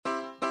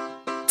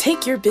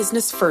Take your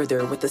business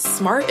further with the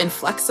smart and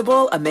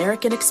flexible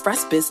American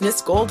Express Business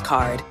Gold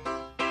Card.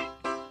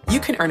 You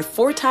can earn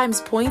 4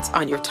 times points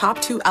on your top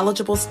 2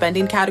 eligible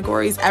spending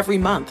categories every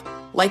month,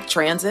 like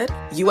transit,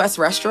 U.S.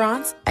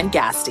 restaurants, and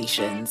gas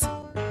stations.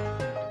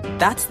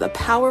 That's the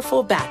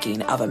powerful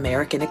backing of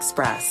American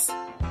Express.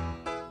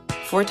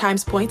 4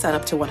 times points on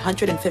up to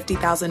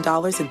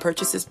 $150,000 in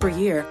purchases per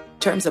year.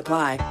 Terms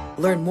apply.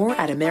 Learn more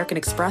at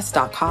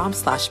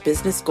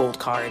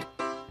americanexpress.com/businessgoldcard.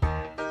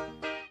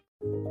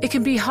 It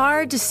can be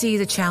hard to see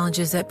the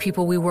challenges that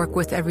people we work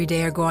with every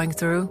day are going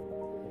through.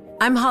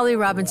 I'm Holly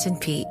Robinson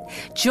Pete.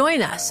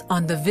 Join us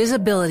on The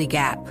Visibility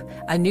Gap,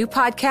 a new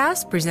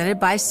podcast presented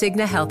by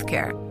Cigna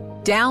Healthcare.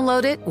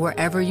 Download it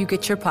wherever you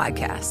get your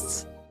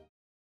podcasts.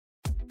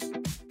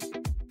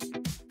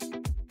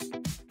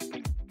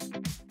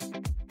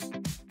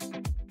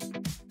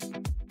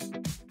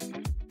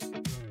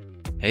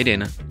 Hey,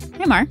 Dana.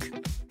 Hey, Mark.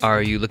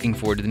 Are you looking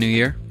forward to the new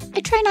year? I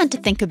try not to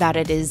think about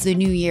it as the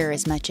new year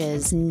as much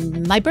as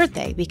my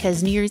birthday,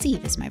 because New Year's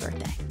Eve is my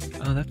birthday.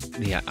 Oh,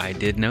 yeah, I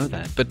did know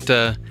that. But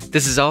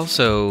this is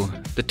also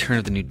the turn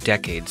of the new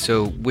decade.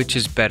 So which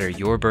is better,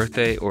 your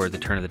birthday or the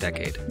turn of the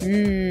decade?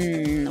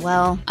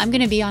 Well, I'm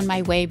going to be on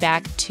my way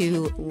back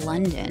to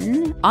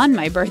London on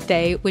my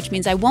birthday, which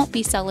means I won't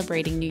be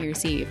celebrating New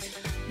Year's Eve.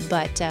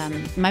 But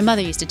my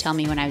mother used to tell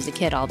me when I was a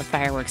kid all the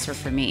fireworks were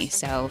for me.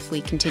 So if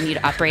we continue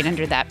to operate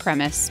under that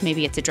premise,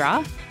 maybe it's a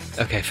draw?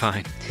 Okay,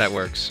 fine. That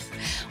works.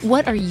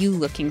 What are you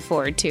looking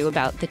forward to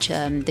about the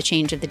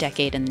change of the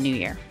decade and the new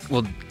year?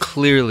 Well,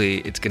 clearly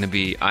it's going to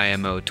be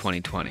IMO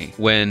 2020,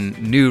 when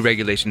new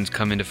regulations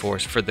come into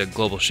force for the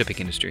global shipping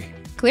industry.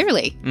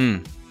 Clearly.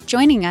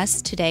 Joining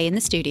us today in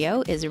the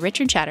studio is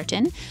Richard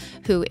Chatterton,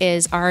 who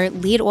is our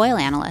lead oil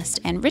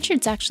analyst. And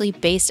Richard's actually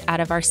based out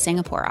of our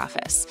Singapore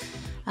office.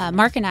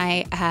 Mark and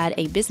I had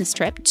a business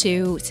trip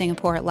to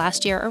Singapore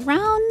last year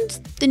around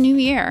the new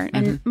year.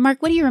 And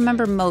Mark, what do you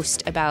remember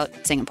most about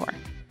Singapore?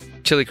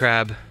 Chili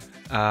crab.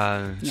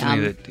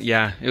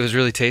 It was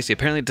really tasty.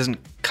 Apparently it doesn't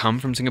come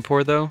from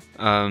Singapore, though.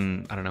 I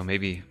don't know.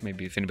 Maybe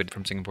if anybody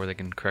from Singapore, they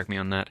can correct me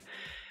on that.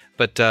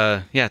 But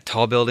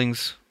tall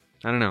buildings.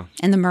 I don't know.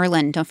 And the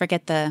Merlin. Don't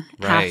forget the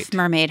half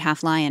mermaid,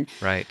 half lion.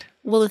 Right.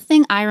 Well, the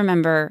thing I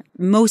remember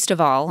most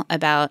of all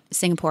about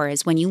Singapore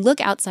is when you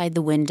look outside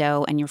the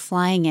window and you're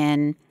flying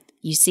in,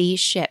 you see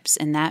ships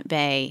in that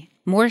bay,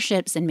 more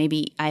ships than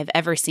maybe I've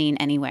ever seen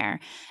anywhere.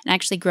 And I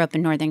actually grew up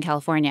in Northern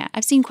California.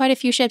 I've seen quite a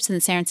few ships in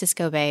the San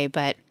Francisco Bay,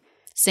 but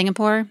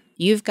Singapore,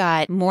 you've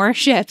got more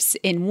ships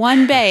in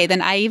one bay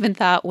than I even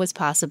thought was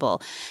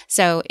possible.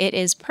 So it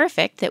is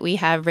perfect that we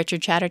have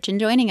Richard Chatterton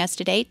joining us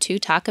today to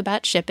talk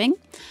about shipping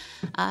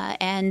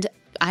and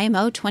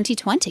IMO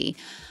 2020.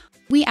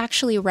 We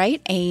actually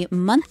write a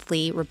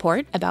monthly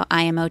report about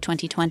IMO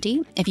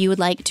 2020. If you would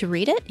like to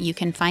read it, you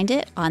can find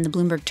it on the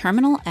Bloomberg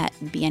terminal at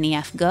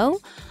BNEF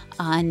Go,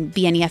 on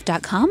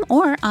BNEF.com,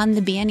 or on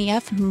the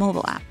BNEF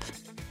mobile app.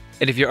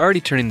 And if you're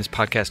already turning this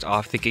podcast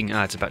off thinking,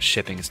 it's about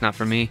shipping, it's not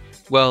for me,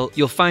 well,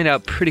 you'll find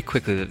out pretty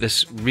quickly that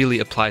this really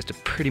applies to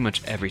pretty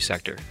much every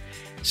sector.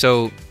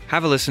 So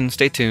have a listen,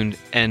 stay tuned,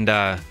 and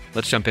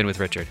let's jump in with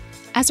Richard.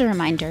 As a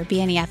reminder,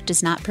 BNEF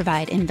does not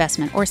provide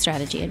investment or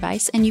strategy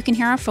advice, and you can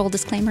hear our full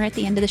disclaimer at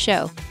the end of the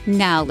show.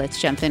 Now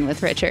let's jump in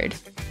with Richard.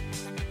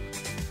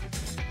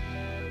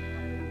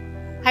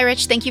 Hi,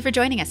 Rich. Thank you for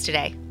joining us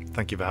today.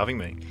 Thank you for having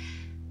me.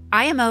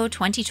 IMO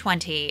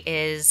 2020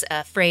 is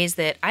a phrase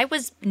that I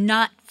was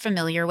not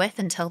familiar with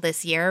until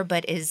this year,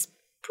 but is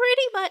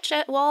pretty much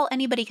all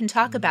anybody can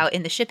talk about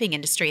in the shipping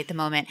industry at the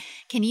moment.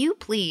 Can you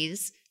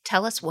please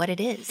tell us what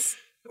it is?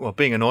 Well,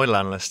 being an oil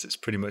analyst, it's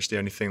pretty much the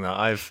only thing that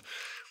I've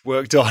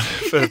worked on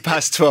for the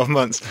past 12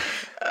 months.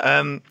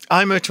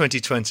 IMO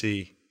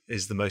 2020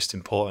 is the most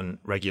important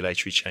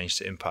regulatory change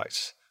to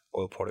impact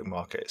oil product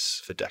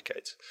markets for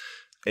decades.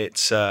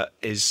 It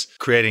is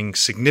creating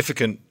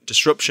significant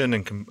disruption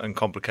and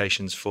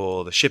complications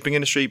for the shipping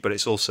industry, but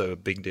it's also a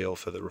big deal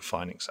for the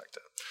refining sector.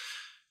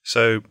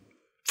 So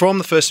from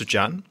the 1st of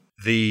Jan,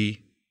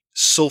 the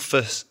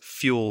sulfur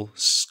fuel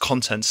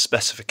content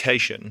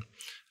specification,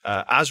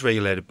 as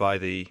regulated by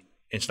the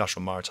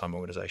International Maritime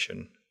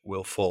Organization,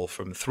 will fall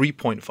from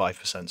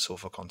 3.5%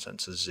 sulfur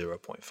content to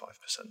 0.5%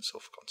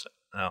 sulfur content.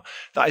 Now,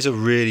 that is a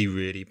really,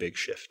 really big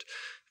shift.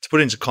 To put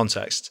it into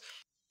context,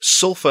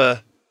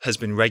 sulfur has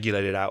been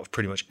regulated out of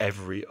pretty much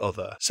every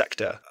other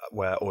sector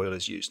where oil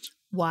is used.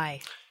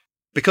 Why?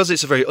 Because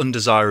it's a very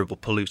undesirable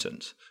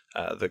pollutant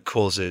that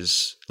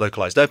causes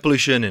localized air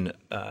pollution in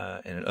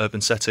an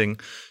urban setting.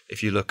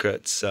 If you look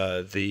at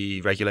the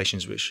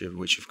regulations which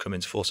have come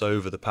into force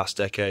over the past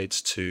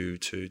decades to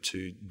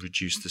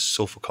reduce the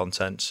sulfur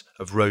content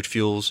of road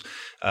fuels,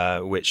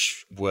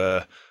 which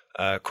were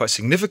quite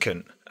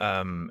significant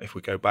if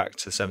we go back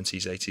to the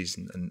 70s, 80s,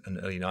 and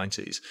early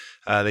 90s.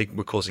 They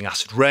were causing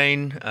acid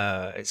rain.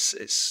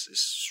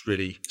 It's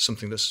really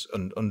something that's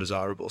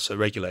undesirable. So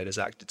regulators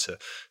acted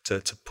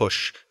to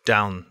push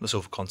down the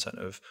sulfur content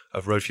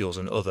of road fuels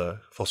and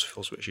other fossil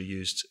fuels which are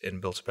used in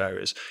built-up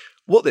areas.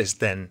 What this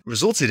then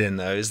resulted in,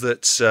 though, is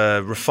that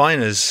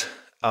refiners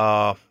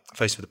are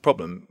faced with a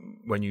problem.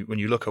 when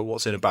you look at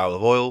what's in a barrel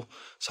of oil,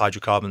 it's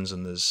hydrocarbons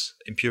and there's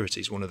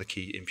impurities. One of the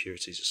key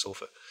impurities is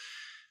sulfur.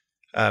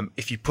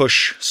 If you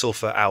push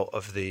sulfur out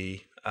of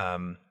the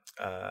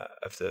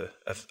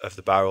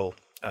barrel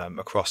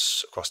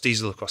across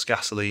diesel, across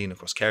gasoline,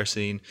 across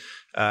kerosene,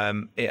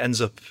 it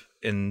ends up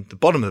in the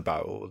bottom of the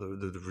barrel,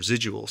 the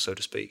residual, so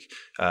to speak,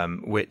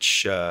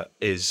 which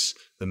is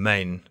the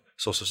main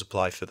source of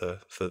supply for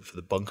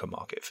the bunker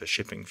market, for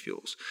shipping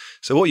fuels.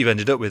 So what you've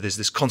ended up with is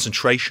this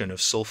concentration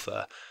of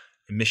sulfur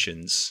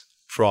emissions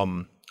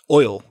from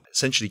oil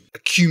essentially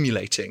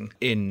accumulating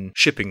in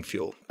shipping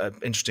fuel.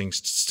 Interesting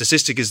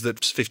statistic is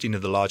that 15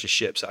 of the largest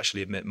ships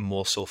actually emit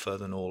more sulfur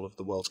than all of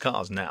the world's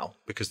cars now,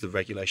 because the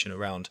regulation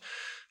around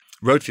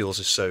road fuels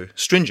is so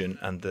stringent,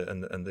 and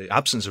the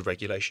absence of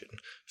regulation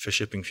for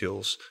shipping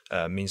fuels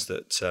means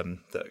that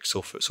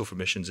sulfur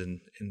emissions in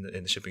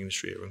the shipping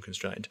industry are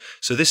unconstrained.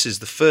 So this is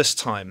the first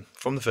time,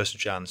 from the 1st of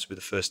Jan, this will be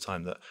the first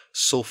time that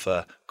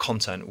sulfur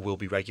content will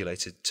be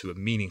regulated to a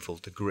meaningful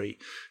degree,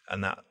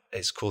 and that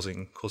is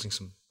causing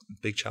some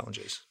big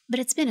challenges. But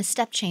it's been a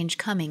step change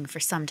coming for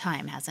some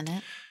time, hasn't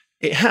it?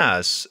 It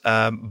has,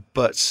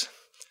 but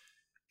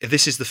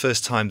this is the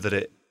first time that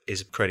it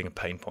is creating a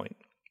pain point.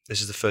 This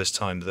is the first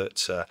time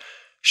that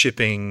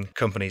shipping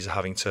companies are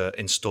having to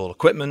install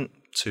equipment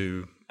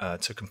to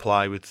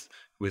comply with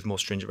more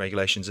stringent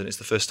regulations, and it's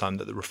the first time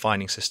that the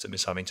refining system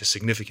is having to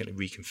significantly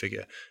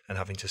reconfigure and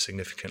having to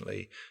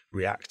significantly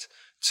react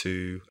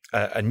to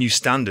a new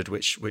standard,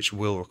 which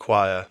will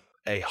require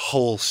a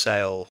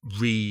wholesale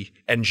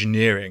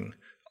re-engineering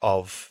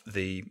of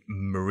the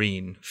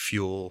marine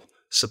fuel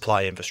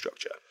supply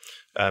infrastructure.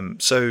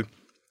 So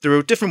there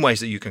are different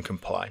ways that you can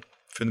comply.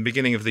 From the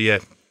beginning of the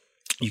year,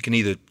 you can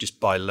either just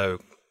buy low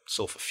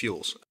sulfur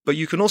fuels, but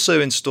you can also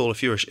install,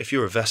 if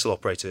you're a vessel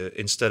operator,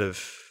 instead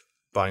of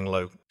buying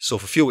low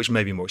sulfur fuel, which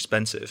may be more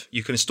expensive,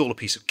 you can install a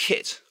piece of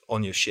kit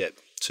on your ship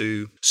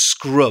to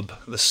scrub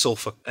the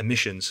sulfur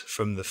emissions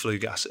from the flue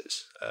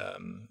gases.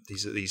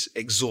 These are these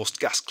exhaust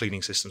gas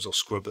cleaning systems, or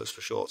scrubbers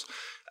for short,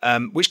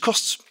 which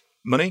costs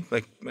money.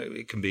 Like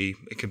it can be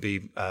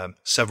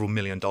several $1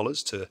 million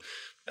to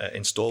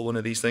install one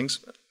of these things.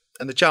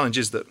 And the challenge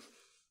is that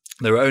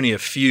there are only a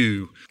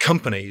few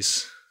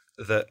companies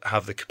that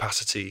have the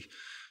capacity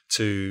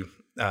to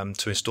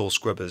install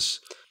scrubbers.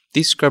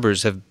 These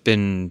scrubbers have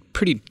been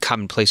pretty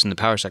commonplace in the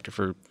power sector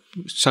for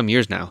some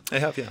years now.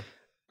 They have, yeah.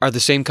 Are the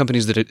same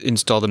companies that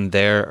install them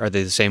there, are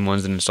they the same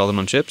ones that install them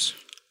on ships?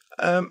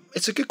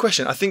 It's a good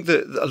question. I think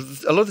that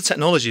a lot of the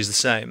technology is the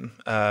same,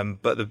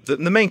 but the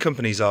main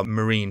companies are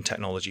marine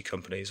technology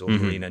companies or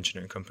marine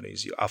engineering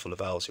companies. Your Alfa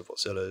Lavals, your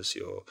Wärtsilä's,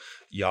 your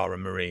Yara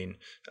Marine.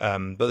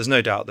 But there's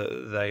no doubt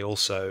that they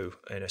also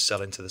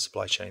sell into the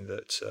supply chain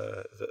that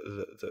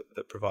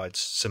provides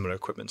similar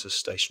equipment to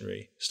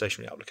stationary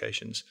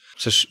applications.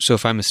 So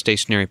if I'm a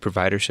stationary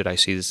provider, should I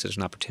see this as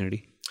an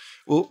opportunity?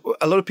 Well,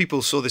 a lot of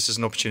people saw this as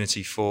an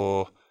opportunity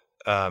for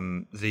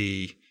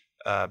the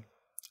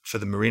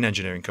marine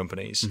engineering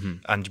companies.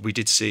 And we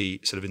did see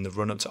sort of in the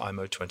run-up to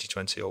IMO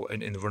 2020, or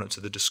in the run-up to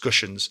the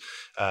discussions,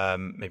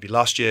 maybe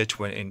last year, in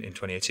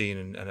 2018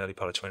 and early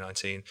part of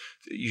 2019,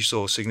 you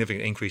saw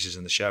significant increases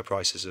in the share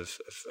prices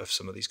of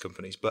some of these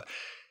companies. But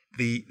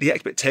the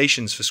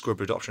expectations for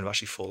scrubber adoption have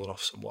actually fallen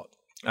off somewhat.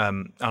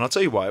 And I'll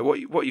tell you why.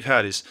 What you've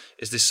had is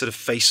this sort of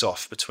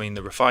face-off between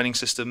the refining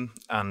system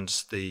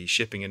and the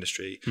shipping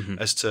industry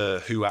as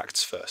to who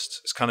acts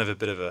first. It's kind of a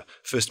bit of a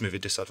first-mover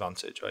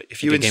disadvantage, right?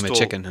 If you like a game of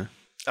chicken, huh?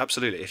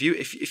 Absolutely.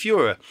 If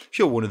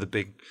you're one of the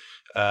big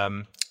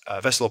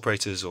vessel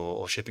operators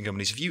or shipping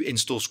companies, if you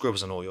install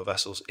scrubbers on all your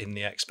vessels in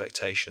the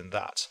expectation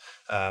that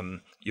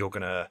you're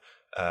gonna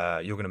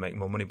make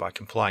more money by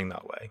complying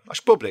that way, I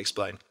should probably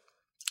explain.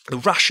 The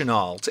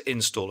rationale to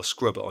install a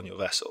scrubber on your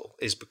vessel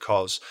is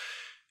because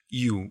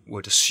you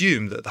would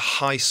assume that the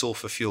high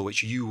sulfur fuel,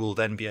 which you will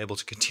then be able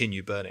to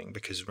continue burning,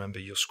 because remember,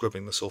 you're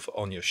scrubbing the sulfur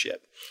on your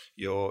ship.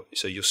 You're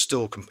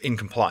still in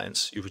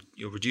compliance.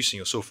 You're reducing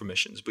your sulfur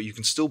emissions, but you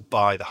can still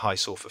buy the high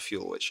sulfur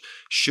fuel, which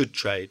should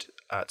trade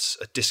at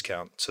a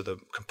discount to the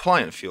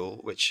compliant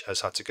fuel, which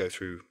has had to go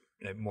through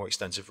more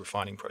extensive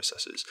refining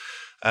processes.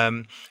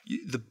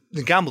 The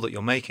gamble that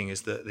you're making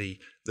is that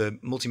the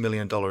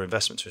multi-million-dollar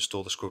investment to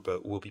install the scrubber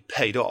will be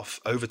paid off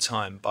over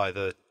time by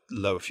the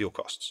lower fuel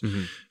costs.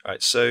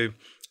 Right, so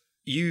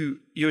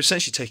you're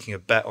essentially taking a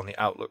bet on the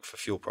outlook for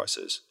fuel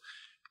prices.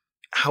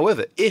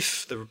 However,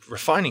 if the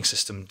refining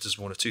system does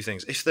one of two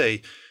things, if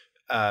they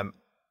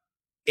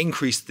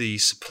increase the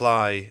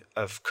supply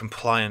of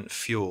compliant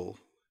fuel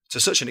to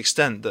such an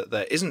extent that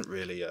there isn't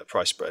really a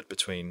price spread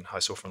between high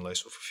sulfur and low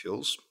sulfur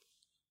fuels,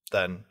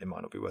 then it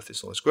might not be worth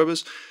installing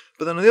scrubbers.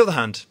 But then on the other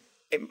hand,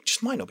 it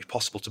just might not be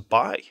possible to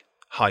buy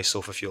high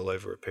sulfur fuel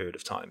over a period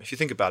of time. If you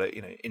think about it,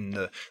 in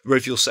the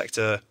road fuel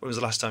sector, when was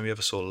the last time you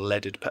ever saw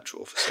leaded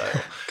petrol for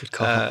sale? Good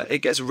call.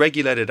 It gets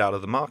regulated out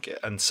of the market,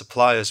 and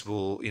suppliers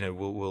will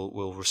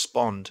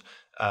respond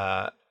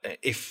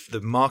if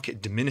the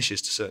market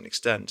diminishes to a certain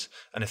extent,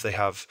 and if they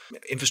have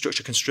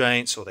infrastructure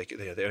constraints, or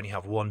they only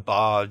have one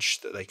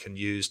barge that they can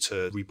use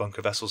to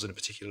rebunker vessels in a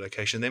particular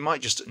location, they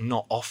might just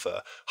not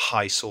offer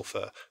high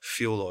sulfur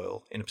fuel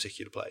oil in a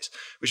particular place,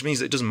 which means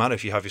that it doesn't matter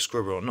if you have your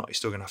scrubber or not, you're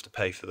still going to have to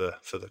pay for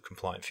the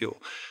compliant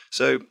fuel.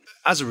 So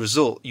as a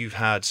result, you've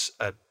had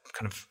a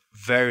kind of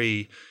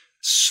very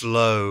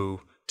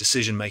slow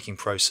decision-making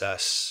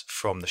process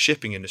from the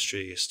shipping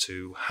industry as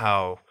to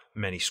how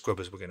many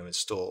scrubbers we're going to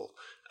install.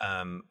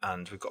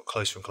 And we've got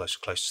closer and closer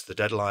to the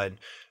deadline.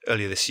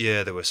 Earlier this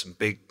year, there were some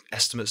big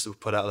estimates that were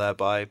put out there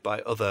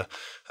by other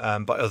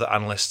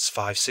analysts,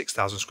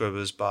 5,000-6,000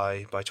 scrubbers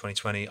by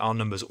 2020. Our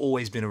number's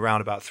always been around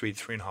about 3,000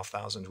 to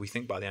 3,500. We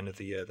think by the end of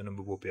the year, the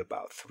number will be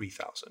about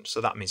 3,000. So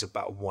that means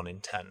about 1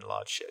 in 10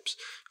 large ships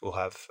will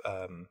have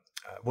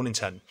 1 in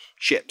 10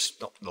 ships,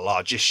 not the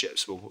largest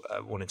ships,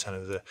 but 1 in 10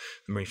 of the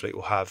marine fleet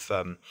will have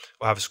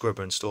a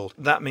scrubber installed.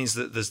 That means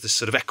that there's this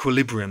sort of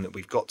equilibrium that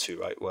we've got to,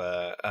 right,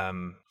 where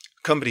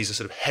companies are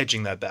sort of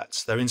hedging their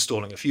bets. They're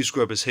installing a few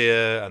scrubbers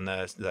here, and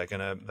they're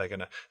gonna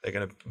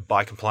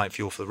buy compliant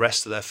fuel for the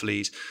rest of their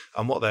fleet.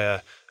 And what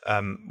they're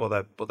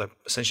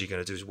essentially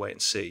going to do is wait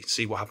and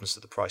see what happens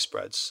to the price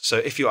spreads. So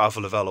if you're Alfa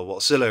Laval or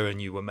Wärtsilä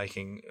and you were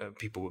making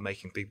people were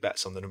making big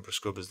bets on the number of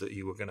scrubbers that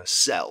you were going to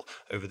sell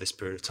over this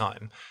period of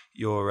time,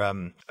 you've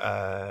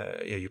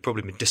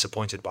probably been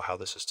disappointed by how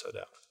this has turned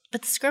out.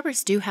 But the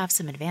scrubbers do have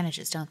some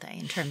advantages, don't they,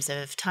 in terms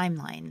of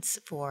timelines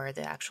for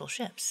the actual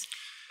ships?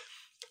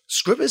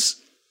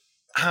 Scrubbers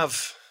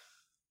have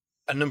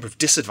a number of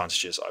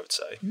disadvantages, I would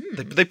say.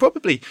 They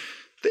probably,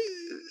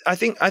 I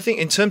think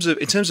in terms of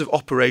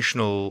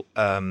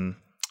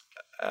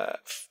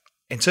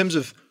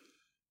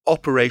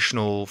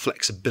operational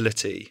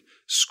flexibility,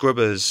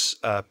 scrubbers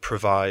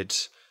provide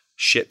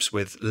ships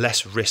with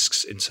less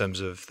risks in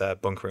terms of their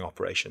bunkering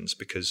operations,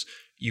 because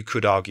you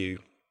could argue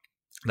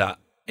that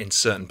in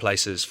certain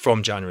places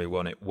from January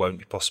 1, it won't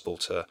be possible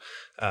to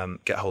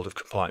get hold of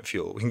compliant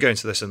fuel. We can go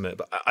into this in a minute,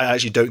 but I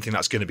actually don't think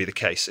that's going to be the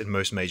case. In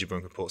most major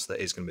bunkering ports, there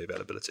is going to be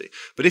availability.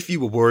 But if you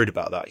were worried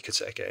about that, you could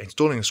say, okay,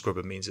 installing a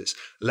scrubber means it's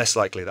less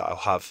likely that I'll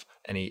have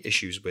any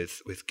issues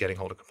with getting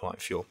hold of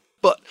compliant fuel.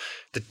 But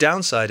the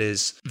downside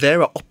is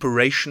there are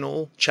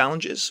operational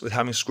challenges with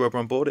having a scrubber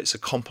on board. It's a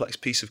complex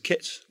piece of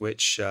kit,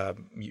 which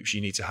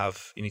you need to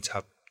have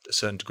a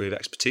certain degree of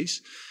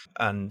expertise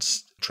and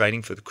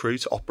training for the crew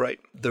to operate.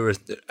 There are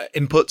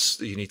inputs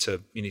that you need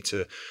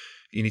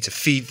to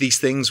feed these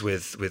things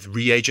with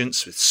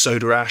reagents, with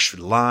soda ash,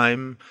 with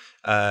lime.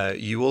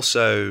 You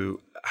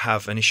also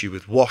have an issue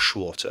with wash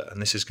water,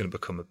 and this is going to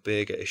become a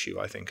bigger issue,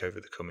 I think,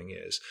 over the coming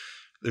years.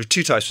 There are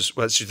three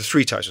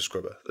types of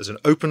scrubber. There's an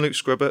open loop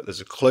scrubber,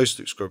 there's a closed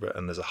loop scrubber,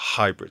 and there's a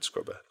hybrid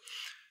scrubber.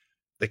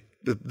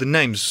 The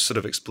names sort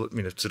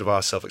of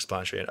are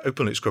self-explanatory. An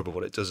open loop scrubber,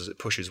 what it does is it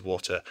pushes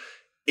water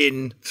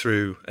in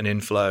through an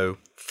inflow,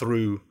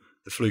 through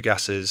the flue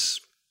gases,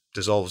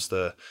 dissolves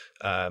the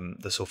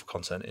sulfur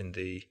content in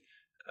the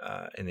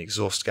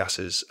exhaust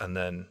gases, and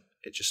then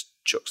it just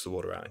chucks the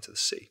water out into the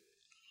sea.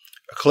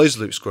 A closed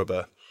loop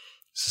scrubber,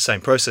 it's the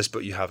same process,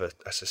 but you have a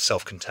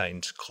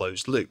self-contained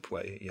closed loop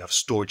where you have a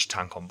storage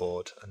tank on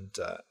board, and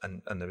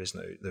there is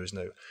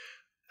no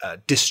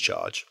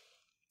discharge.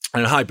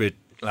 And a hybrid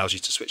allows you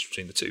to switch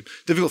between the two.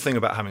 The difficult thing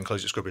about having a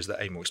closed loop scrubber is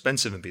that A, more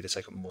expensive, and B, they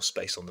take up more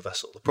space on the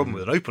vessel. The problem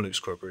with an open loop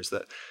scrubber is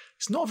that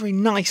it's not very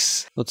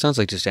nice. Well, it sounds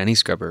like just any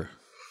scrubber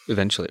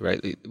eventually,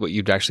 right? What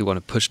you'd actually want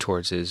to push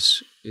towards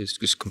is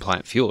just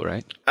compliant fuel,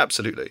 right?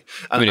 Absolutely.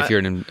 I mean, if you're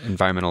an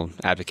environmental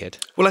advocate.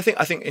 Well, I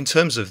think in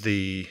terms of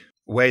the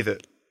way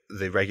that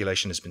the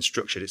regulation has been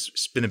structured,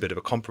 it's been a bit of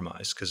a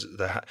compromise, because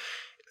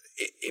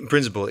in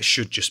principle, it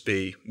should just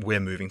be we're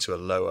moving to a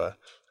lower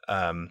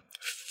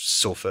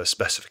sulfur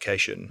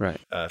specification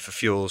for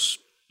fuels.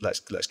 Let's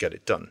get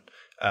it done.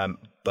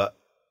 But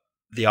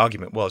the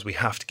argument was we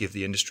have to give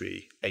the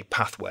industry a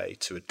pathway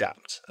to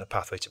adapt, a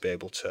pathway to be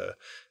able to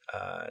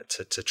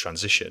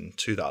transition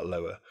to that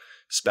lower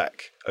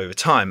spec over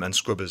time, and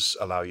scrubbers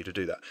allow you to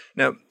do that.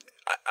 Now,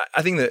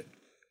 I think that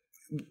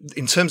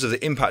in terms of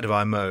the impact of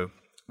IMO,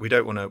 we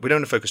don't want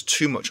to focus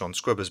too much on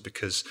scrubbers,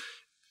 because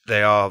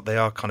they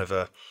are kind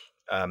of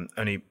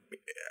only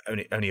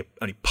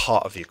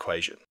part of the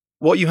equation.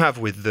 What you have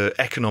with the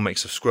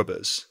economics of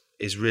scrubbers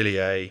is really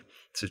a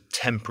sort of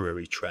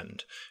temporary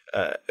trend.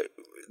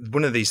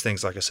 One of these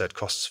things, like I said,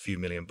 costs a few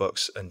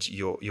 $1,000,000, and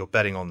you're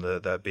betting on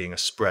there being a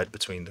spread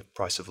between the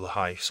price of the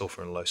high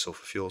sulfur and low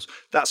sulfur fuels.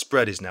 That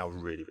spread is now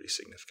really, really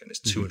significant. It's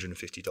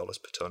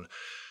 $250 per ton.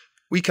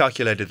 We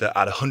calculated that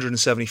at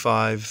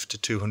 $175 to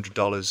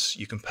 $200,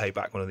 you can pay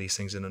back one of these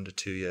things in under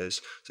 2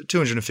 years. So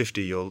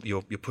 $250,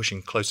 you're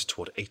pushing closer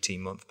toward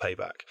 18-month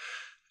payback.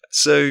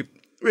 So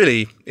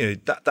really,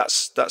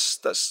 that's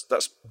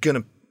going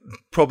to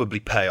probably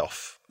pay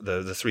off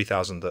the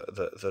 3,000 that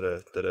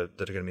are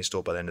going to be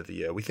installed by the end of the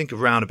year. We think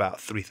around about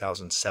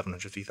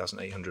 3,700,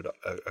 3,800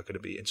 are going to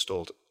be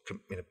installed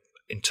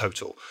in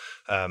total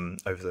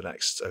over the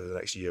next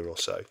year or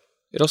so.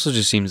 It also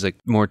just seems like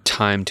more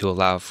time to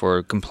allow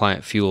for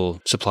compliant fuel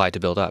supply to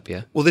build up,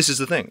 yeah? Well, this is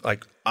the thing.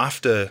 Like,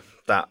 after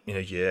that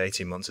year,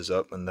 18 months is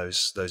up and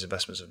those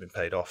investments have been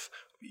paid off,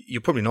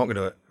 you're probably not going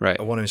to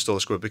want to install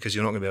a scrubber because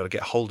you're not going to be able to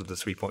get hold of the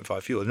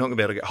 3.5 fuel. You're not going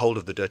to be able to get hold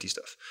of the dirty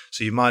stuff.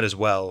 So you might as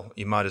well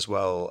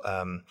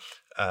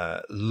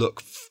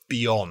look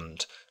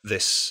beyond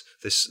this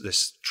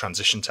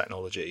transition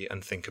technology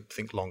and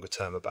think longer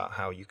term about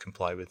how you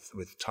comply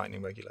with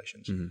tightening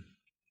regulations. Mm-hmm.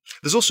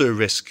 There's also a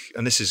risk,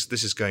 and this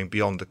is going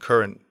beyond the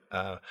current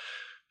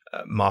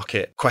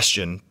market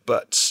question,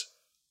 but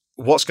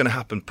what's going to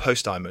happen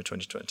post IMO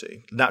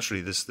 2020?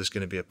 Naturally, there's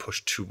going to be a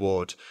push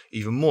toward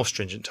even more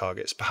stringent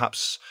targets,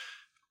 perhaps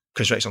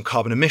constraints on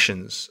carbon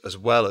emissions as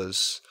well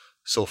as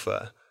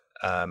sulfur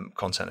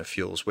content of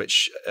fuels,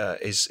 which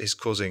is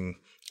causing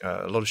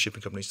a lot of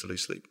shipping companies to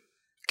lose sleep.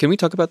 Can we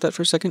talk about that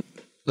for a second?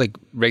 Like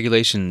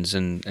regulations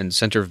and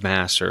center of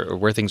mass or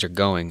where things are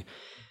going.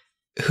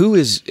 Who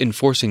is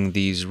enforcing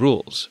these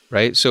rules,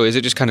 right? So is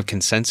it just kind of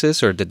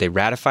consensus, or did they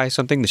ratify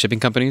something, the shipping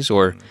companies,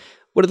 or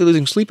what are they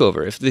losing sleep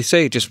over? If they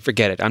say, just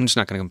forget it, I'm just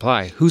not going to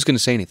comply, who's going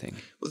to say anything?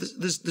 Well,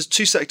 there's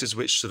two sectors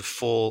which sort of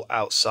fall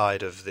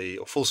outside of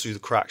or falls through the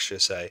cracks, should I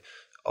say,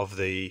 of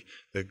the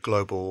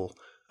global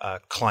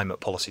climate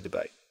policy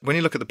debate. When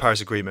you look at the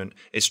Paris Agreement,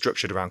 it's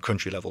structured around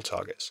country-level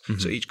targets. Mm-hmm.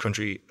 So each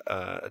country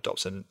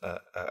adopts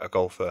a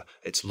goal for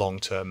its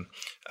long-term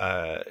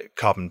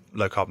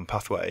low-carbon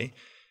pathway.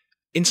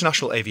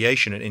 International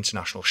aviation and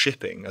international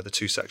shipping are the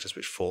two sectors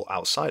which fall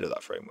outside of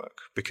that framework,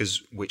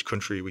 because which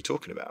country are we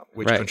talking about?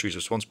 Which country is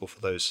responsible for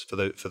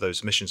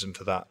those emissions and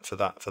for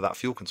that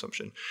fuel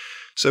consumption?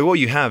 So what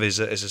you have is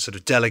a sort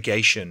of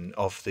delegation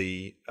of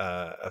the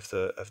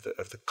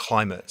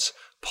climate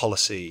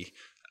policy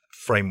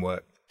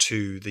framework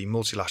to the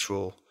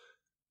multilateral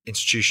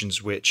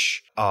institutions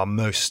which are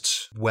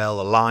most well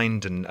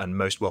aligned and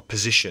most well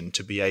positioned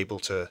to be able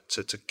to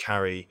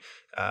carry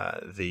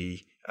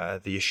the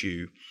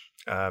issue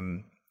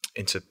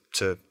into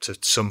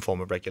some form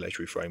of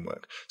regulatory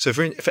framework. So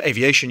for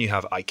aviation, you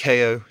have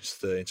ICAO, it's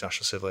the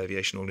International Civil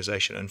Aviation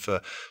Organization, and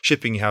for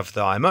shipping, you have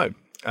the IMO.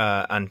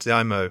 And the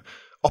IMO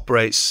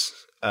operates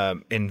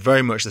in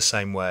very much the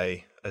same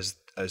way as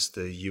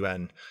the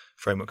UN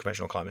Framework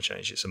Convention on Climate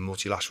Change. It's a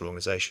multilateral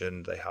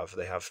organization. They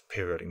have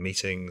periodic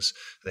meetings.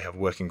 They have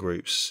working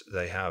groups.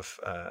 They have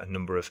a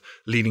number of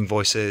leading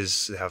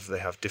voices. They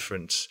have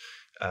different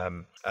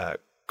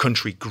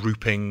country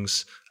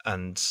groupings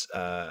and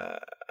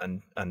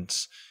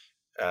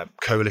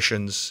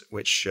coalitions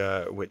which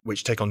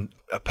take on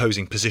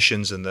opposing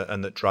positions and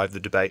that drive the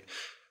debate.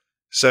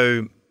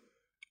 So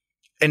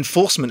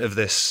enforcement of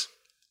this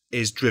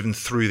is driven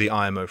through the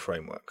IMO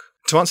framework.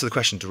 To answer the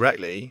question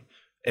directly,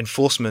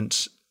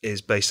 enforcement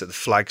is based at the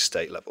flag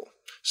state level.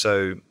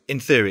 So in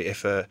theory,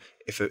 if a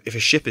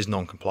ship is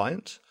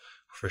non-compliant,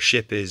 if a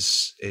ship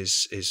is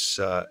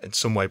in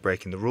some way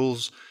breaking the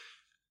rules,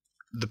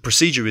 the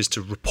procedure is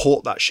to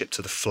report that ship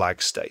to the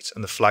flag state,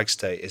 and the flag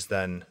state is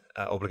then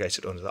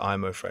obligated under the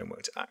IMO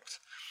framework to act.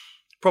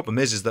 The problem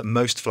is that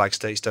most flag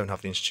states don't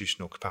have the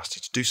institutional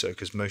capacity to do so,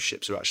 because most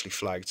ships are actually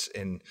flagged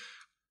in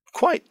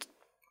quite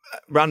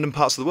random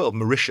parts of the world: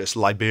 Mauritius,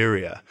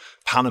 Liberia,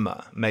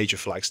 Panama, major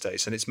flag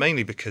states, and it's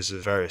mainly because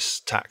of various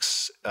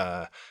tax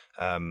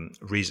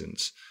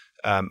reasons.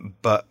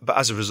 But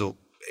as a result,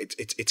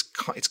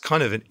 it's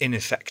kind of an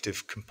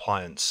ineffective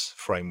compliance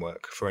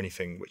framework for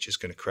anything which is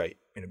going to create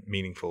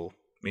meaningful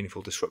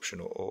disruption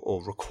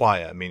or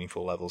require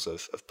meaningful levels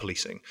of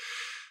policing.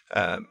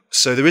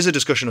 So there is a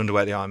discussion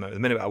underway at the IMO at the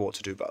minute about what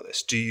to do about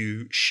this. Do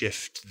you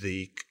shift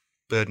the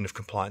burden of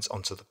compliance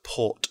onto the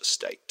port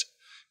state,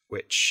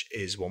 which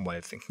is one way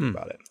of thinking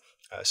about it?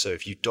 So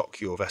if you dock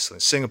your vessel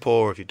in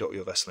Singapore, or if you dock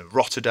your vessel in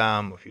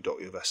Rotterdam, or if you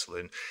dock your vessel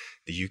in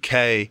the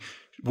UK,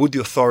 would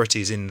the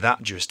authorities in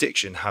that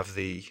jurisdiction have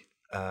the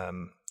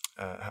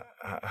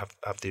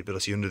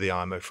ability under the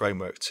IMO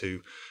framework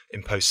to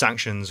impose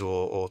sanctions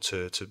or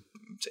to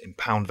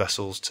impound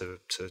vessels to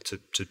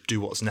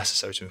do what's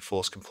necessary to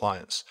enforce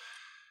compliance?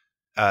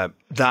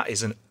 That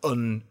is an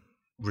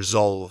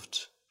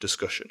unresolved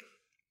discussion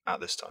at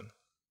this time.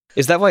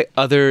 Is that why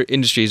other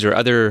industries or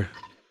other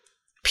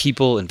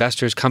people,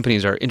 investors,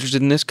 companies are interested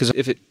in this? Because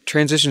if it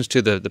transitions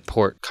to the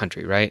port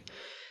country, right,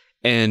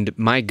 and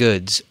my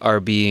goods are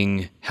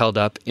being held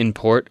up in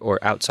port or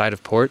outside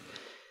of port,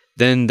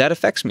 then that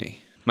affects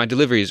me. My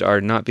deliveries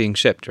are not being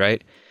shipped,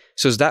 right?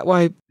 So is that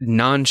why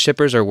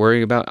non-shippers are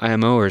worrying about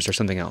IMO, or is there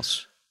something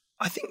else?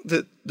 I think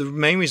that the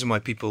main reason why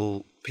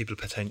people are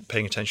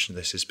paying attention to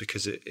this is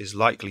because it is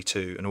likely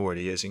to, and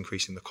already is,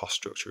 increasing the cost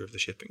structure of the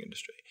shipping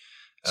industry.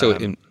 So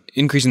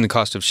increasing the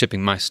cost of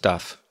shipping my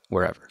stuff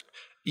wherever.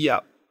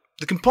 Yeah.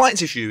 The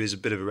compliance issue is a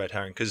bit of a red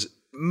herring, because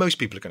most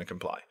people are going to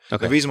comply.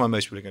 Okay. The reason why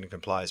most people are going to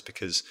comply is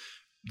because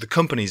the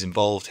companies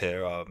involved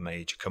here are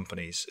major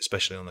companies,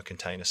 especially on the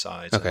container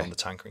side and on the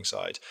tankering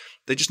side.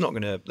 They're just not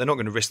going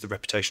to risk the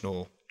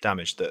reputational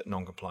damage that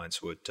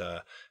non-compliance would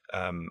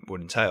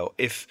entail.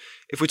 If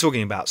we're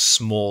talking about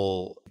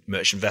small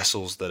merchant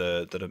vessels that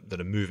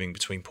are moving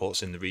between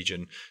ports in the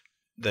region,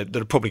 that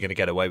are probably going to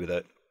get away with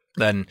it,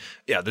 then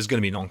yeah, there's going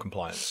to be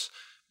non-compliance.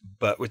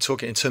 But we're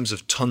talking in terms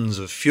of tons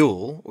of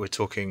fuel. We're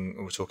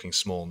talking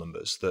small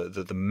numbers.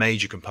 The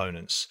major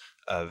components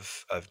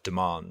of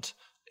demand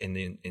in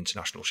the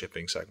international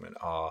shipping segment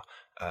are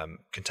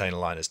container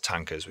liners,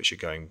 tankers, which are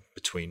going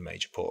between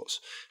major ports,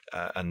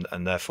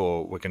 and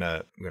therefore we're going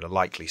to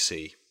likely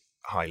see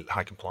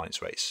high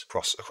compliance rates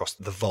across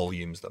the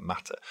volumes that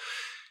matter.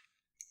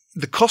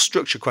 The cost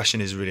structure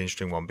question is a really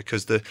interesting one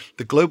because the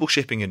global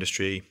shipping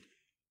industry.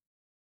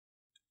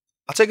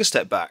 I'll take a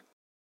step back.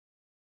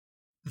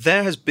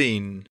 There has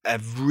been a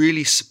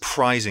really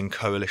surprising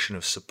coalition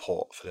of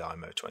support for the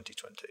IMO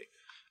 2020.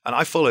 And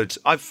I've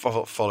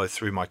followed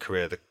through my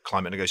career the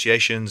climate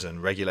negotiations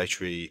and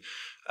regulatory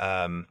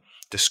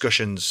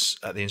discussions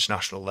at the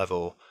international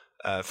level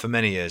for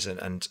many years.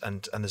 And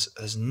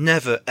there's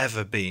never,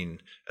 ever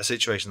been a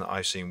situation that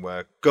I've seen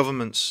where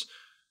governments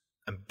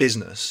and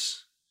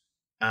business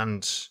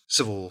and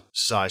civil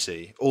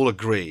society all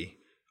agree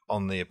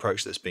on the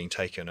approach that's being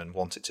taken and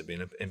want it to be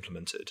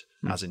implemented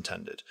as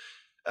intended.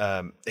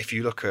 If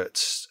you look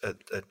at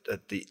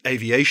the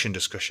aviation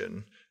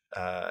discussion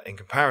in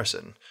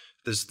comparison,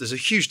 there's a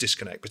huge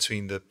disconnect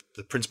between the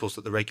principles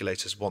that the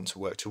regulators want to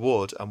work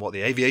toward and what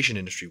the aviation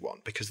industry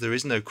want, because there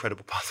is no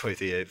credible pathway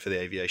for the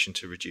aviation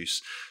to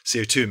reduce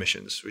CO2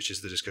 emissions, which is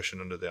the discussion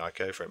under the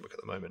ICAO framework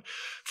at the moment.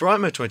 For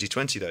IMO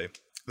 2020, though,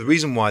 the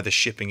reason why the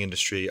shipping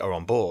industry are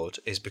on board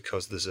is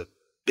because there's a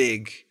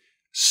big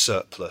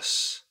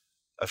surplus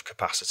of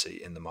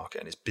capacity in the market,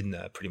 and it's been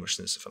there pretty much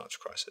since the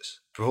financial crisis.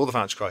 Before the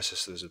financial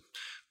crisis, there was a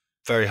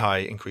very high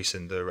increase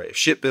in the rate of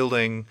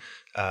shipbuilding.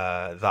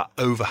 That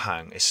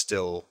overhang is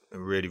still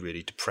really,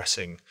 really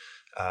depressing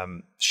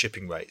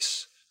shipping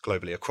rates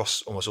globally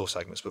across almost all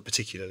segments, but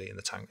particularly in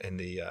the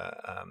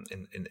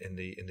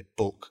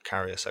bulk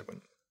carrier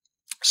segment.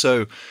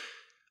 So,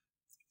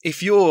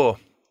 if you're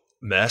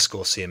Maersk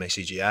or CMA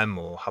CGM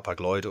or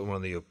Hapag-Lloyd or one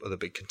of the other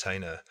big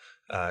container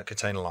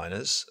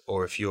liners,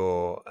 or if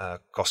you're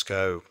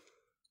COSCO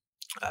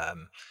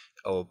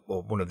or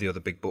one of the other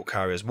big bulk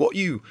carriers, what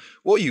you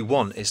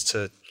want is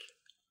to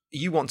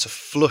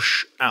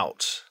flush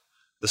out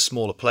the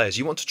smaller players.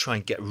 You want to try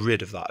and get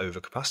rid of that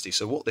overcapacity.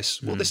 So what this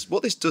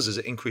does is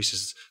it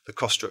increases the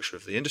cost structure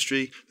of the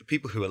industry. The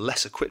people who are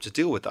less equipped to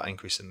deal with that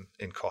increase in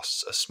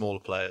costs are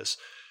smaller players.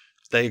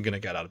 They're going to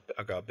get out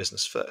of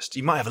business first.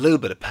 You might have a little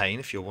bit of pain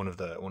if you're one of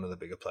the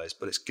bigger players,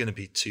 but it's going to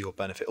be to your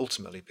benefit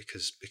ultimately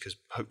because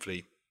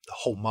hopefully the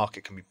whole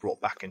market can be brought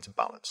back into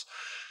balance.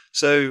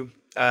 So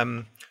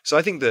I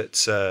think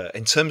that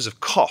in terms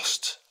of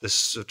cost, there's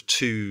sort of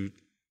two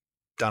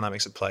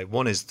dynamics at play.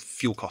 One is the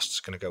fuel costs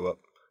are going to go up,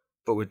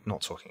 but we're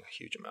not talking a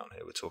huge amount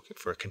here. We're talking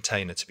for a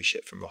container to be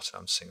shipped from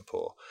Rotterdam to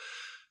Singapore.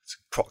 It's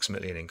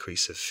approximately an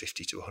increase of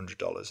 $50 to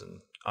 $100.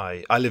 And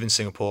I live in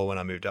Singapore. When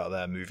I moved out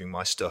there, moving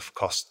my stuff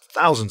cost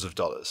thousands of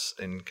dollars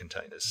in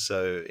containers.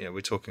 So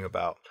we're talking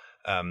about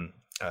a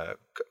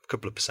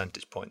couple of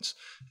percentage points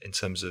in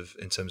terms of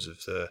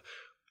the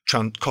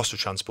cost of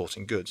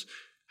transporting goods.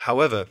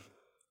 However,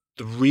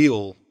 the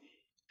real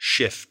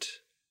shift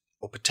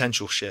or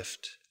potential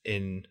shift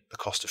in the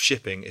cost of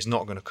shipping is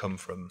not going to come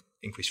from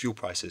increased fuel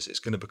prices. It's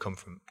going to come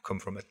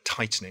from a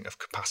tightening of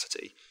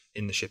capacity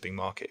in the shipping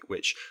market,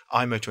 which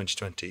IMO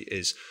 2020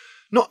 is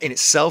not in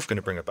itself going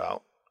to bring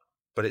about,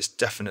 but it's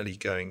definitely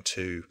going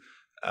to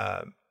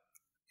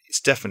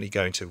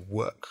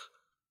work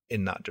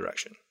in that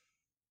direction.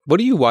 What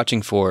are you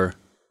watching for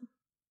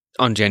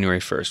on January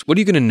 1st? What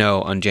are you going to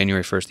know on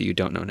January 1st that you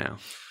don't know now?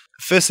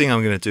 First thing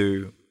I'm going to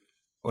do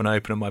when I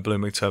open up my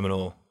Bloomberg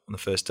terminal on the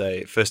first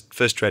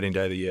trading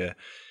day of the year,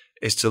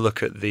 is to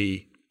look at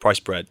the price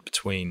spread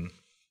between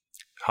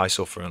high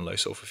sulfur and low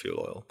sulfur fuel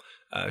oil,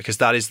 because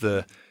that is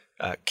the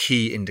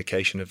key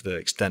indication of the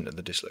extent of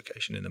the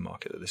dislocation in the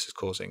market that this is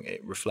causing.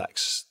 It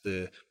reflects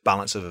the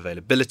balance of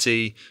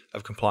availability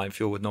of compliant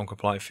fuel with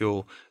non-compliant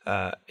fuel.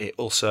 It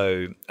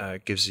also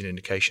gives an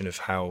indication of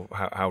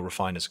how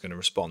refiners are going to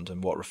respond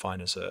and what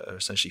refiners are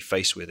essentially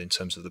faced with in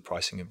terms of the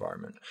pricing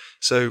environment.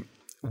 So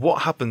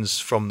what happens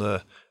from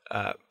the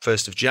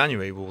 1st of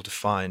January will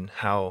define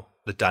how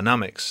the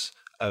dynamics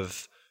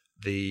of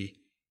the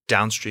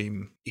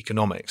downstream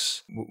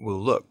economics will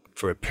look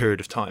for a period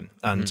of time.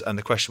 And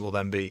the question will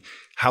then be,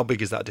 how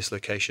big is that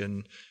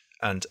dislocation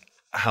and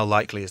how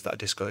likely is that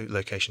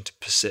dislocation to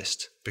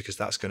persist? Because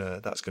that's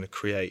gonna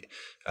create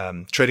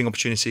trading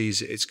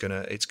opportunities. It's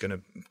gonna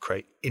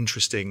create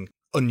interesting,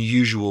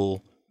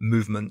 unusual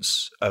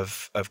movements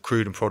of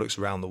crude and products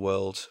around the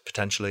world,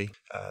 potentially.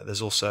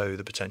 There's also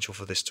the potential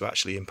for this to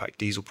actually impact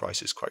diesel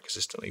prices quite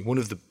consistently. One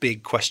of the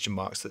big question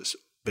marks that's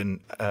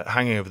been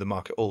hanging over the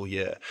market all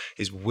year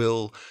is,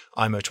 will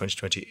IMO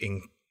 2020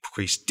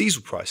 increase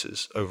diesel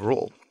prices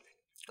overall?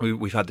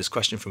 We've had this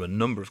question from a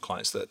number of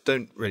clients that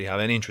don't really have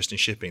any interest in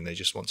shipping. They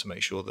just want to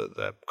make sure that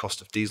their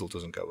cost of diesel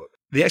doesn't go up.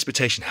 The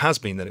expectation has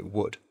been that it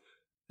would.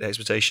 The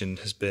expectation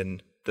has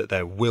been that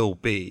there will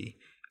be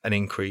an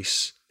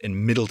increase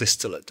in middle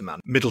distillate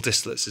demand. Middle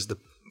distillates is the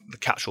the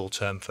catch-all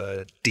term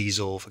for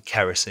diesel, for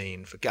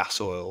kerosene, for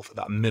gas oil, for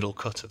that middle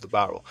cut of the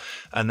barrel.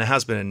 And there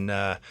has been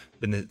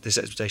this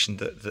expectation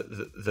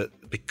that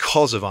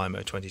because of IMO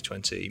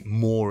 2020,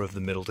 more of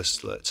the middle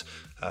distillate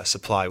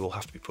supply will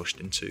have to be pushed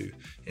into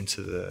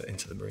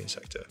the marine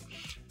sector.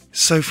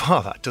 So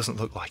far, that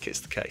doesn't look like it's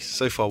the case.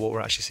 So far, what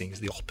we're actually seeing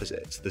is the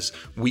opposite. There's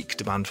weak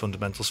demand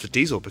fundamentals for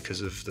diesel because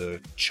of the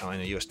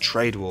China-US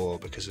trade war,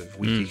 because of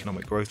weak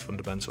economic growth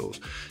fundamentals,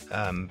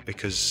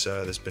 because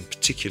there's been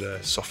particular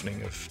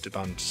softening of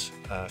demand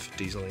for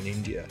diesel in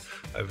India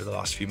over the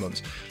last few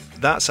months.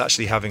 That's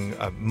actually having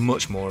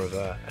much more of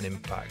an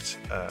impact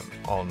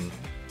on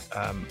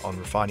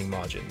refining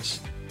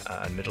margins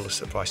and middle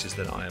distillate prices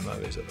than IMO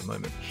is at the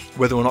moment.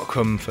 Whether or not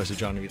come 1st of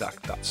January that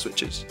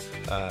switches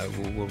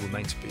will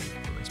remain to be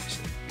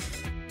seen.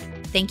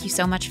 Thank you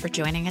so much for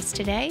joining us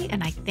today.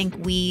 And I think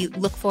we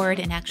look forward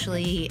in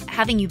actually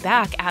having you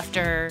back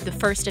after the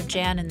 1st of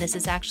Jan. And this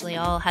has actually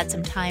all had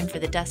some time for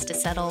the dust to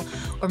settle,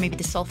 or maybe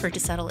the sulfur to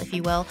settle, if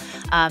you will.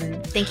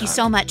 Thank you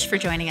so much for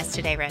joining us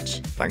today,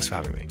 Rich. Thanks for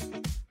having me.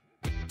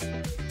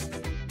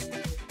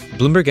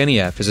 Bloomberg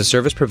NEF is a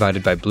service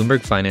provided by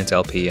Bloomberg Finance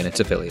LP and its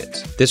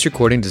affiliates. This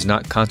recording does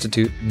not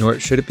constitute, nor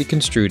should it be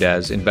construed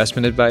as,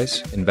 investment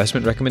advice,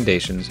 investment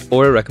recommendations,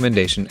 or a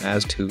recommendation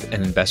as to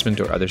an investment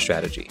or other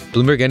strategy.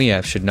 Bloomberg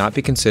NEF should not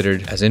be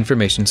considered as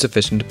information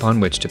sufficient upon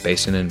which to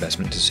base an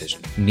investment decision.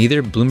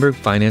 Neither Bloomberg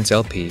Finance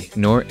LP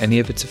nor any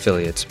of its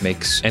affiliates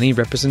makes any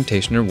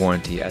representation or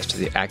warranty as to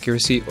the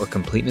accuracy or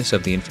completeness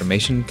of the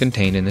information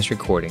contained in this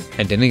recording,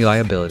 and any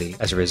liability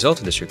as a result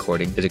of this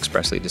recording is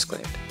expressly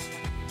disclaimed.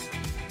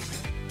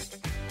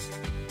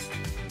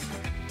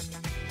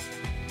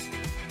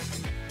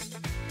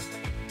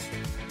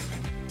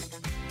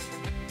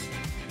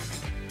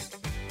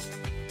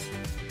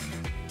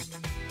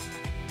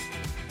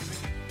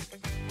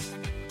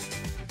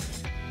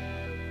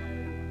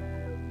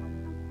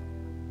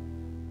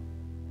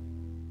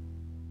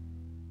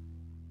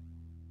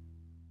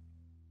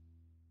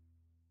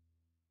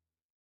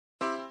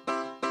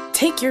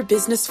 Take your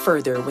business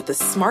further with the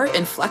smart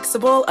and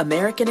flexible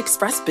American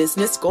Express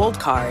Business Gold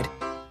Card.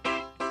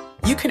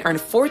 You can earn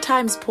 4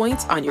 times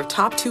points on your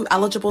top 2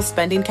 eligible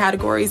spending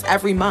categories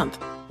every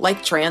month,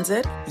 like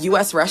transit,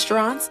 U.S.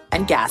 restaurants,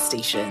 and gas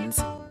stations.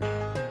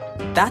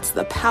 That's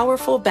the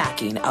powerful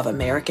backing of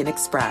American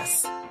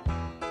Express.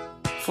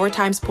 4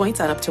 times points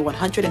on up to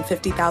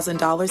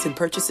 $150,000 in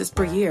purchases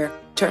per year.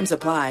 Terms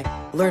apply.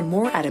 Learn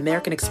more at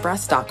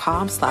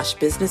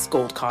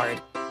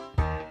americanexpress.com/businessgoldcard.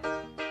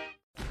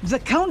 The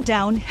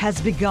countdown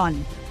has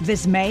begun.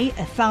 This May,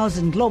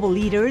 1,000 global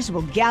leaders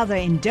will gather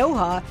in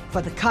Doha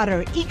for the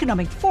Qatar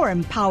Economic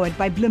Forum powered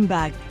by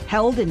Bloomberg,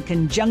 held in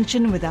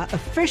conjunction with our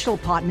official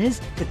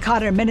partners, the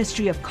Qatar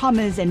Ministry of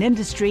Commerce and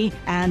Industry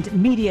and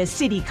Media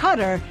City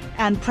Qatar,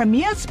 and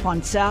premier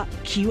sponsor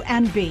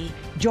QNB.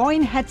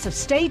 Join heads of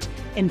state,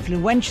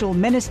 influential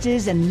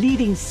ministers, and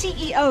leading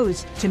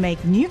CEOs to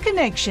make new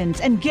connections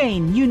and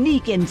gain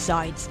unique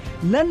insights.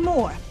 Learn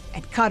more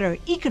at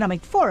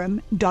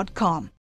QatarEconomicForum.com.